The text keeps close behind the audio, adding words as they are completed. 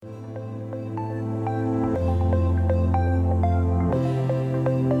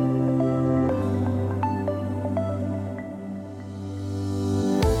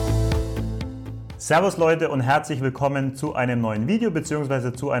Servus Leute und herzlich willkommen zu einem neuen Video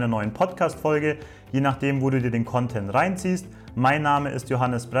bzw. zu einer neuen Podcast-Folge, je nachdem, wo du dir den Content reinziehst. Mein Name ist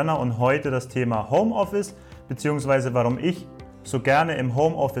Johannes Brenner und heute das Thema Homeoffice bzw. warum ich so gerne im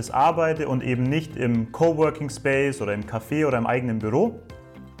Homeoffice arbeite und eben nicht im Coworking Space oder im Café oder im eigenen Büro.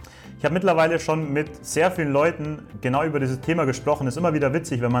 Ich habe mittlerweile schon mit sehr vielen Leuten genau über dieses Thema gesprochen. Es ist immer wieder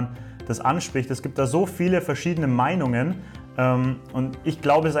witzig, wenn man das anspricht. Es gibt da so viele verschiedene Meinungen. Und ich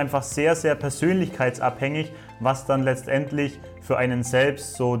glaube, es ist einfach sehr, sehr persönlichkeitsabhängig, was dann letztendlich für einen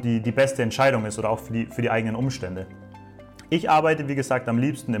selbst so die beste Entscheidung ist oder auch für die eigenen Umstände. Ich arbeite, wie gesagt, am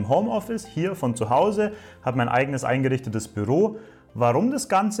liebsten im Homeoffice, hier von zu Hause, habe mein eigenes eingerichtetes Büro. Warum das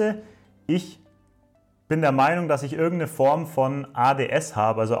Ganze? Ich bin der Meinung, dass ich irgendeine Form von ADS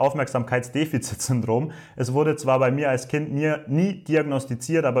habe, also Aufmerksamkeitsdefizitsyndrom. Es wurde zwar bei mir als Kind nie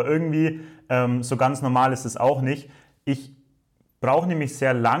diagnostiziert, aber irgendwie so ganz normal ist es auch nicht. Ich brauche nämlich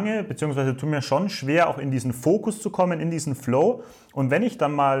sehr lange, beziehungsweise tue mir schon schwer, auch in diesen Fokus zu kommen, in diesen Flow. Und wenn ich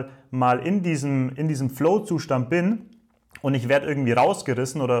dann mal in diesem Flow-Zustand bin und ich werde irgendwie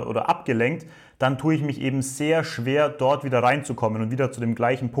rausgerissen oder abgelenkt, dann tue ich mich eben sehr schwer, dort wieder reinzukommen und wieder zu dem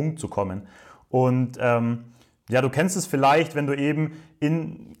gleichen Punkt zu kommen. Und ja, du kennst es vielleicht, wenn du eben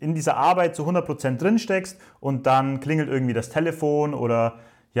in dieser Arbeit zu 100% drin steckst und dann klingelt irgendwie das Telefon oder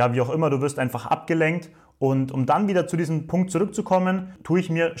ja, wie auch immer, du wirst einfach abgelenkt. Und um dann wieder zu diesem Punkt zurückzukommen, tue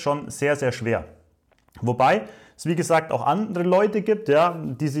ich mir schon sehr, sehr schwer. Wobei es, wie gesagt, auch andere Leute gibt, ja,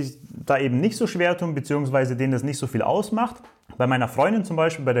 die sich da eben nicht so schwer tun, beziehungsweise denen das nicht so viel ausmacht. Bei meiner Freundin zum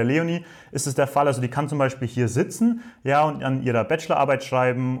Beispiel, bei der Leonie, ist es der Fall, also die kann zum Beispiel hier sitzen, ja, und an ihrer Bachelorarbeit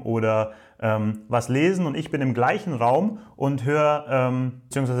schreiben oder was lesen und ich bin im gleichen Raum und höre,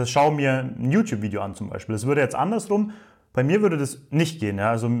 beziehungsweise schaue mir ein YouTube-Video an zum Beispiel. Das würde jetzt andersrum. Bei mir würde das nicht gehen,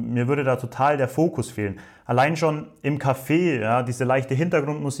 ja? Also mir würde da total der Fokus fehlen. Allein schon im Café, ja, diese leichte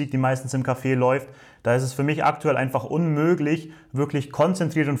Hintergrundmusik, die meistens im Café läuft, da ist es für mich aktuell einfach unmöglich, wirklich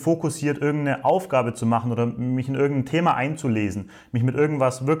konzentriert und fokussiert irgendeine Aufgabe zu machen oder mich in irgendein Thema einzulesen, mich mit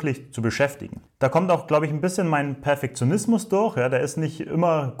irgendwas wirklich zu beschäftigen. Da kommt auch, glaube ich, ein bisschen mein Perfektionismus durch, ja? Der ist nicht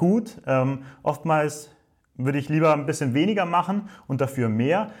immer gut, oftmals würde ich lieber ein bisschen weniger machen und dafür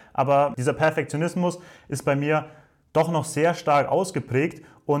mehr, aber dieser Perfektionismus ist bei mir doch noch sehr stark ausgeprägt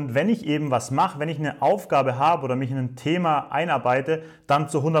und wenn ich eben was mache, wenn ich eine Aufgabe habe oder mich in ein Thema einarbeite, dann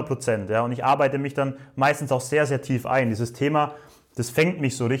zu 100%. Ja, und ich arbeite mich dann meistens auch sehr, sehr tief ein. Dieses Thema, das fängt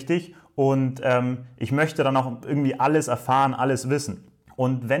mich so richtig und ich möchte dann auch irgendwie alles erfahren, alles wissen.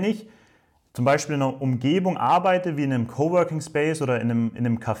 Und wenn ich zum Beispiel in einer Umgebung arbeite, wie in einem Coworking Space oder in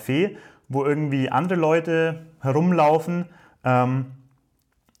einem Café, wo irgendwie andere Leute herumlaufen,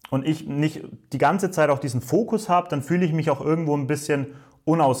 und ich nicht die ganze Zeit auch diesen Fokus habe, dann fühle ich mich auch irgendwo ein bisschen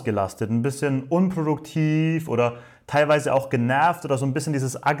unausgelastet, ein bisschen unproduktiv oder teilweise auch genervt oder so ein bisschen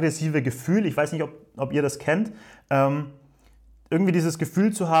dieses aggressive Gefühl. Ich weiß nicht, ob ihr das kennt. Irgendwie dieses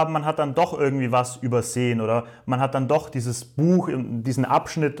Gefühl zu haben, man hat dann doch irgendwie was übersehen oder man hat dann doch dieses Buch, diesen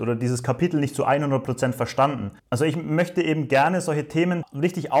Abschnitt oder dieses Kapitel nicht zu 100% verstanden. Also ich möchte eben gerne solche Themen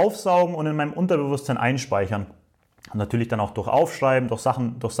richtig aufsaugen und in meinem Unterbewusstsein einspeichern. Natürlich dann auch durch Aufschreiben, durch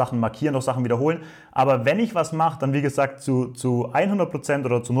Sachen markieren, durch Sachen wiederholen. Aber wenn ich was mache, dann wie gesagt zu 100%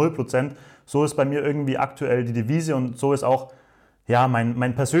 oder zu 0%. So ist bei mir irgendwie aktuell die Devise und so ist auch ja,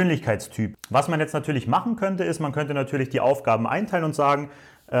 mein Persönlichkeitstyp. Was man jetzt natürlich machen könnte, ist, man könnte natürlich die Aufgaben einteilen und sagen,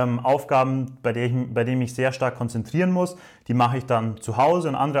 Aufgaben, bei denen ich mich sehr stark konzentrieren muss, die mache ich dann zu Hause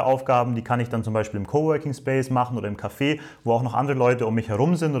und andere Aufgaben, die kann ich dann zum Beispiel im Coworking Space machen oder im Café, wo auch noch andere Leute um mich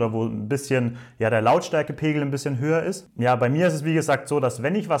herum sind oder wo ein bisschen ja, der Lautstärkepegel ein bisschen höher ist. Ja, bei mir ist es wie gesagt so, dass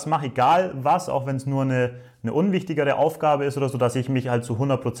wenn ich was mache, egal was, auch wenn es nur eine unwichtigere Aufgabe ist oder so, dass ich mich halt zu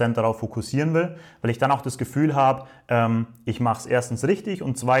 100% darauf fokussieren will, weil ich dann auch das Gefühl habe, ich mache es erstens richtig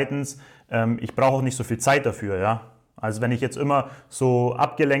und zweitens, ich brauche auch nicht so viel Zeit dafür, ja. Also wenn ich jetzt immer so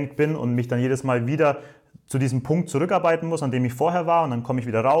abgelenkt bin und mich dann jedes Mal wieder zu diesem Punkt zurückarbeiten muss, an dem ich vorher war und dann komme ich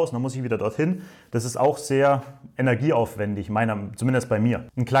wieder raus und dann muss ich wieder dorthin, das ist auch sehr energieaufwendig, zumindest bei mir.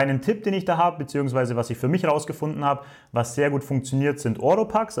 Einen kleinen Tipp, den ich da habe, beziehungsweise was ich für mich herausgefunden habe, was sehr gut funktioniert, sind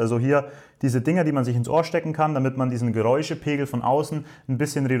Oropax, also hier diese Dinger, die man sich ins Ohr stecken kann, damit man diesen Geräuschepegel von außen ein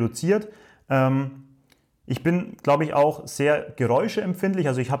bisschen reduziert. Ich bin, glaube ich, auch sehr geräuscheempfindlich.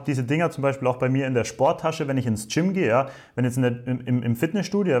 Also ich habe diese Dinger zum Beispiel auch bei mir in der Sporttasche, wenn ich ins Gym gehe, ja, wenn jetzt im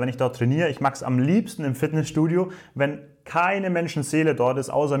Fitnessstudio, wenn ich dort trainiere. Ich mag es am liebsten im Fitnessstudio, wenn keine Menschenseele dort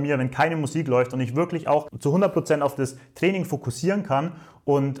ist, außer mir, wenn keine Musik läuft und ich wirklich auch zu 100% auf das Training fokussieren kann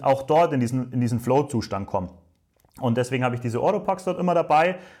und auch dort in diesen Flow-Zustand komme. Und deswegen habe ich diese Oropax dort immer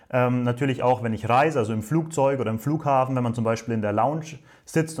dabei. Natürlich auch, wenn ich reise, also im Flugzeug oder im Flughafen, wenn man zum Beispiel in der Lounge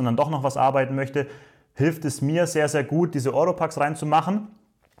sitzt und dann doch noch was arbeiten möchte, hilft es mir sehr, sehr gut, diese Oropax reinzumachen.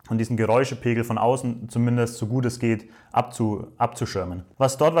 und diesen Geräuschepegel von außen zumindest so gut es geht abzuschirmen.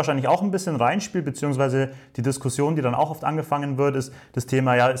 Was dort wahrscheinlich auch ein bisschen reinspielt, beziehungsweise die Diskussion, die dann auch oft angefangen wird, ist das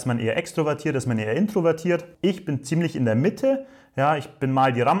Thema, ja, ist man eher extrovertiert, ist man eher introvertiert? Ich bin ziemlich in der Mitte, ja, ich bin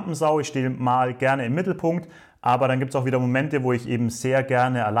mal die Rampensau, ich stehe mal gerne im Mittelpunkt, aber dann gibt es auch wieder Momente, wo ich eben sehr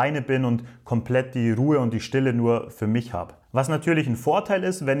gerne alleine bin und komplett die Ruhe und die Stille nur für mich habe. Was natürlich ein Vorteil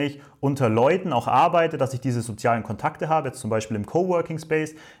ist, wenn ich unter Leuten auch arbeite, dass ich diese sozialen Kontakte habe, jetzt zum Beispiel im Coworking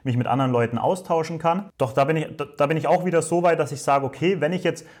Space, mich mit anderen Leuten austauschen kann. Doch da bin ich auch wieder so weit, dass ich sage, okay, wenn ich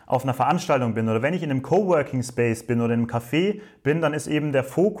jetzt auf einer Veranstaltung bin oder wenn ich in einem Coworking Space bin oder in einem Café bin, dann ist eben der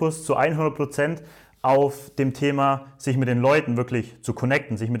Fokus zu 100% auf dem Thema, sich mit den Leuten wirklich zu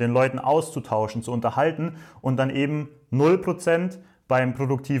connecten, sich mit den Leuten auszutauschen, zu unterhalten und dann eben 0% beim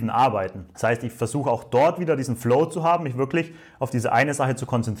produktiven Arbeiten. Das heißt, ich versuche auch dort wieder diesen Flow zu haben, mich wirklich auf diese eine Sache zu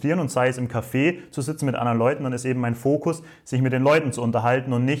konzentrieren und sei es im Café zu sitzen mit anderen Leuten, dann ist eben mein Fokus, sich mit den Leuten zu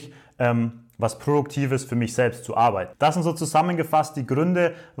unterhalten und nicht was Produktives für mich selbst zu arbeiten. Das sind so zusammengefasst die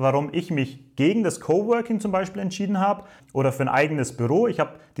Gründe, warum ich mich gegen das Coworking zum Beispiel entschieden habe oder für ein eigenes Büro. Ich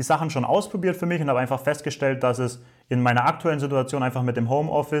habe die Sachen schon ausprobiert für mich und habe einfach festgestellt, dass es in meiner aktuellen Situation einfach mit dem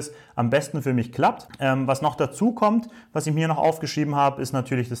Homeoffice am besten für mich klappt. Was noch dazu kommt, was ich mir noch aufgeschrieben habe, ist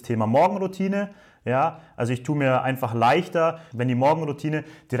natürlich das Thema Morgenroutine. Ja, also ich tue mir einfach leichter, wenn die Morgenroutine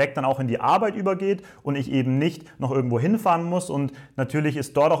direkt dann auch in die Arbeit übergeht und ich eben nicht noch irgendwo hinfahren muss. Und natürlich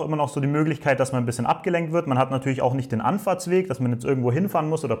ist dort auch immer noch so die Möglichkeit, dass man ein bisschen abgelenkt wird. Man hat natürlich auch nicht den Anfahrtsweg, dass man jetzt irgendwo hinfahren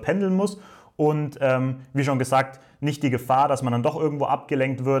muss oder pendeln muss. Und wie schon gesagt, nicht die Gefahr, dass man dann doch irgendwo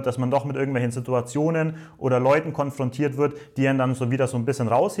abgelenkt wird, dass man doch mit irgendwelchen Situationen oder Leuten konfrontiert wird, die einen dann so wieder so ein bisschen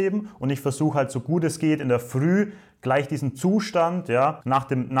rausheben. Und ich versuche halt so gut es geht in der Früh gleich diesen Zustand, ja, nach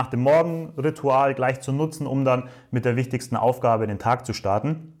dem Morgenritual gleich zu nutzen, um dann mit der wichtigsten Aufgabe in den Tag zu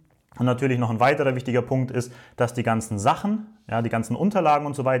starten. Und natürlich noch ein weiterer wichtiger Punkt ist, dass die ganzen Sachen, ja, die ganzen Unterlagen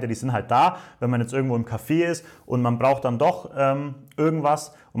und so weiter, die sind halt da, wenn man jetzt irgendwo im Café ist und man braucht dann doch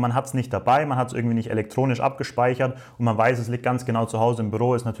irgendwas und man hat es nicht dabei, man hat es irgendwie nicht elektronisch abgespeichert und man weiß, es liegt ganz genau zu Hause im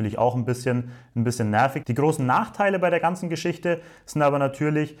Büro, ist natürlich auch ein bisschen nervig. Die großen Nachteile bei der ganzen Geschichte sind aber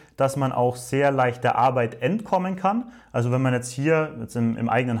natürlich, dass man auch sehr leicht der Arbeit entkommen kann. Also wenn man jetzt hier im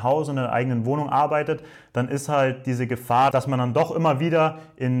eigenen Haus, in der eigenen Wohnung arbeitet, dann ist halt diese Gefahr, dass man dann doch immer wieder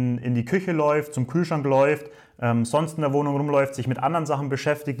in die Küche läuft, zum Kühlschrank läuft, sonst in der Wohnung rumläuft, sich mit anderen Sachen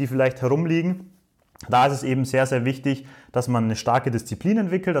beschäftigt, die vielleicht herumliegen. Da ist es eben sehr, sehr wichtig, dass man eine starke Disziplin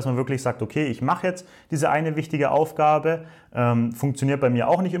entwickelt, dass man wirklich sagt, okay, ich mache jetzt diese eine wichtige Aufgabe. Funktioniert bei mir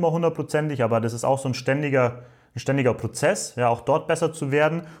auch nicht immer 100%, aber das ist auch so ein ständiger Prozess, ja, auch dort besser zu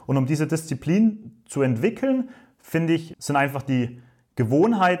werden. Und um diese Disziplin zu entwickeln, finde ich, sind einfach die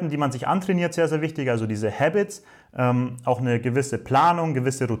Gewohnheiten, die man sich antrainiert, sehr, sehr wichtig, also diese Habits, auch eine gewisse Planung,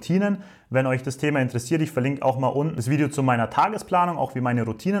 gewisse Routinen. Wenn euch das Thema interessiert, ich verlinke auch mal unten das Video zu meiner Tagesplanung, auch wie meine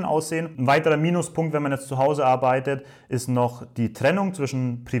Routinen aussehen. Ein weiterer Minuspunkt, wenn man jetzt zu Hause arbeitet, ist noch die Trennung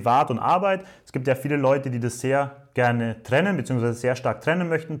zwischen Privat und Arbeit. Es gibt ja viele Leute, die das sehr gerne trennen, beziehungsweise sehr stark trennen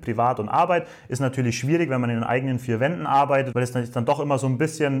möchten. Privat und Arbeit ist natürlich schwierig, wenn man in den eigenen vier Wänden arbeitet, weil es dann doch immer so ein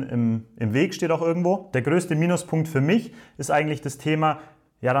bisschen im Weg steht auch irgendwo. Der größte Minuspunkt für mich ist eigentlich das Thema,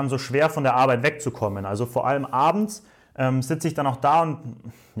 ja, dann so schwer von der Arbeit wegzukommen. Also vor allem abends sitze ich dann auch da und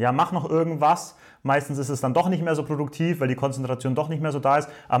ja, mache noch irgendwas. Meistens ist es dann doch nicht mehr so produktiv, weil die Konzentration doch nicht mehr so da ist,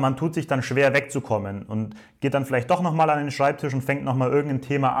 aber man tut sich dann schwer wegzukommen und geht dann vielleicht doch nochmal an den Schreibtisch und fängt nochmal irgendein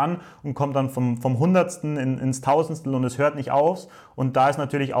Thema an und kommt dann vom Hundertsten ins Tausendstel und es hört nicht auf. Und da ist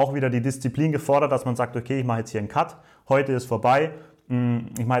natürlich auch wieder die Disziplin gefordert, dass man sagt, okay, ich mache jetzt hier einen Cut, heute ist vorbei,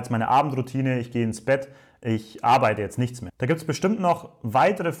 ich mache jetzt meine Abendroutine, ich gehe ins Bett. Ich arbeite jetzt nichts mehr. Da gibt es bestimmt noch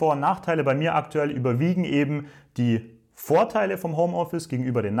weitere Vor- und Nachteile. Bei mir aktuell überwiegen eben die Vorteile vom Homeoffice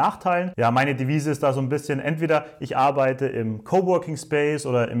gegenüber den Nachteilen. Ja, meine Devise ist da so ein bisschen, entweder ich arbeite im Coworking Space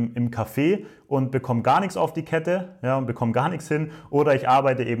oder im Café und bekomme gar nichts auf die Kette, ja, und bekomme gar nichts hin, oder ich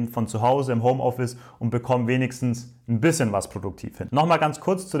arbeite eben von zu Hause im Homeoffice und bekomme wenigstens ein bisschen was produktiv hin. Nochmal ganz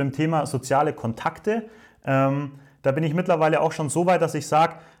kurz zu dem Thema soziale Kontakte. Da bin ich mittlerweile auch schon so weit, dass ich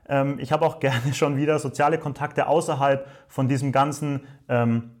sage, ich habe auch gerne schon wieder soziale Kontakte außerhalb von diesem ganzen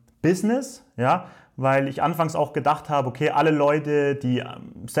Business, ja, weil ich anfangs auch gedacht habe, okay, alle Leute, die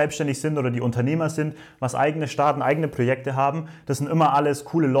selbstständig sind oder die Unternehmer sind, was eigene starten, eigene Projekte haben, das sind immer alles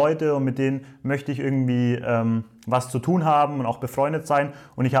coole Leute und mit denen möchte ich irgendwie was zu tun haben und auch befreundet sein.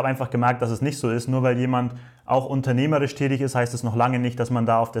 Und ich habe einfach gemerkt, dass es nicht so ist. Nur weil jemand auch unternehmerisch tätig ist, heißt es noch lange nicht, dass man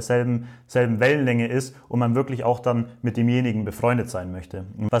da auf derselben Wellenlänge ist und man wirklich auch dann mit demjenigen befreundet sein möchte.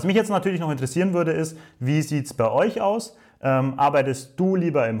 Was mich jetzt natürlich noch interessieren würde, ist, wie sieht es bei euch aus? Arbeitest du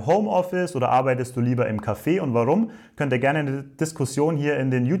lieber im Homeoffice oder arbeitest du lieber im Café und warum? Könnt ihr gerne eine Diskussion hier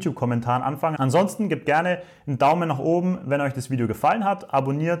in den YouTube-Kommentaren anfangen. Ansonsten gebt gerne einen Daumen nach oben, wenn euch das Video gefallen hat.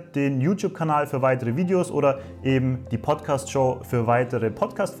 Abonniert den YouTube-Kanal für weitere Videos oder eben die Podcast-Show für weitere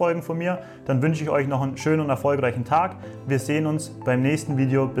Podcast-Folgen von mir. Dann wünsche ich euch noch einen schönen und erfolgreichen Tag. Wir sehen uns beim nächsten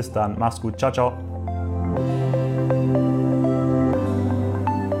Video. Bis dann. Macht's gut. Ciao, ciao.